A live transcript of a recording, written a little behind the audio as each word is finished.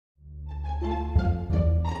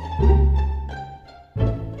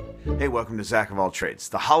Hey, welcome to Zack of All Trades.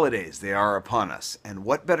 The holidays, they are upon us, and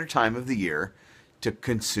what better time of the year to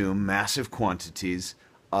consume massive quantities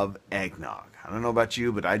of eggnog? I don't know about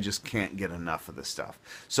you, but I just can't get enough of this stuff.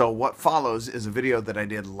 So what follows is a video that I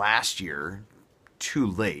did last year, too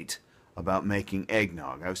late, about making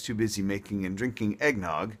eggnog. I was too busy making and drinking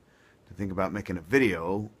eggnog to think about making a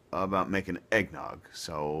video about making eggnog,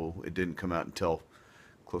 so it didn't come out until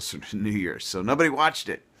closer to New Year's. So nobody watched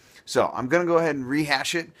it. So I'm going to go ahead and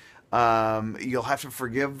rehash it. You'll have to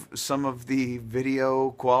forgive some of the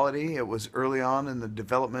video quality. It was early on in the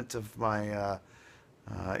development of my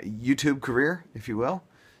YouTube career, if you will.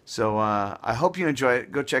 So I hope you enjoy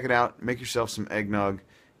it. Go check it out. Make yourself some eggnog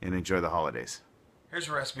and enjoy the holidays. Here's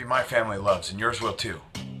a recipe my family loves, and yours will too,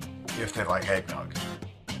 if they like eggnog.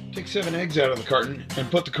 Take 7 eggs out of the carton and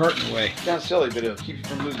put the carton away. Sounds silly, but it'll keep you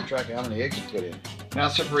from losing track of how many eggs you put in. Now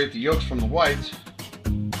separate the yolks from the whites.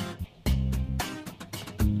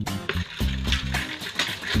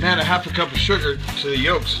 And add a half a cup of sugar to the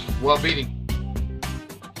yolks while beating.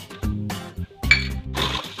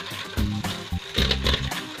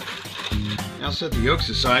 Now set the yolks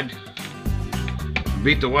aside and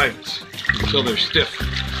beat the whites until they're stiff.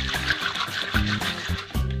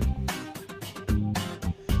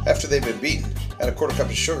 After they've been beaten, add a quarter cup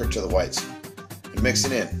of sugar to the whites and mix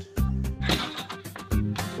it in.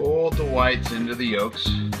 Fold the whites into the yolks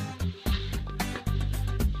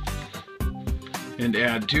and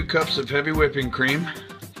add 2 cups of heavy whipping cream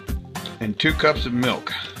and 2 cups of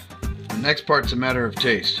milk. The next part's a matter of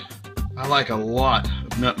taste. I like a lot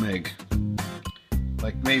of nutmeg,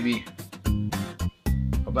 like maybe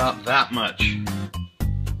about that much.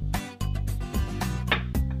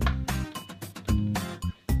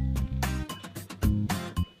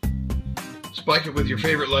 Spike it with your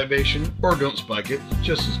favorite libation, or don't spike it,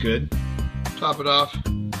 just as good. Top it off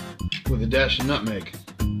with a dash of nutmeg.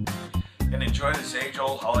 And enjoy this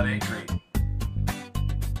age-old holiday treat.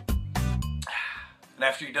 And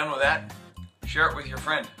after you're done with that, share it with your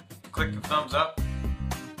friend. Click the thumbs up.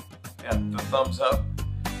 Yeah, the thumbs up.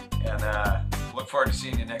 And look forward to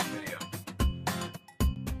seeing you next video.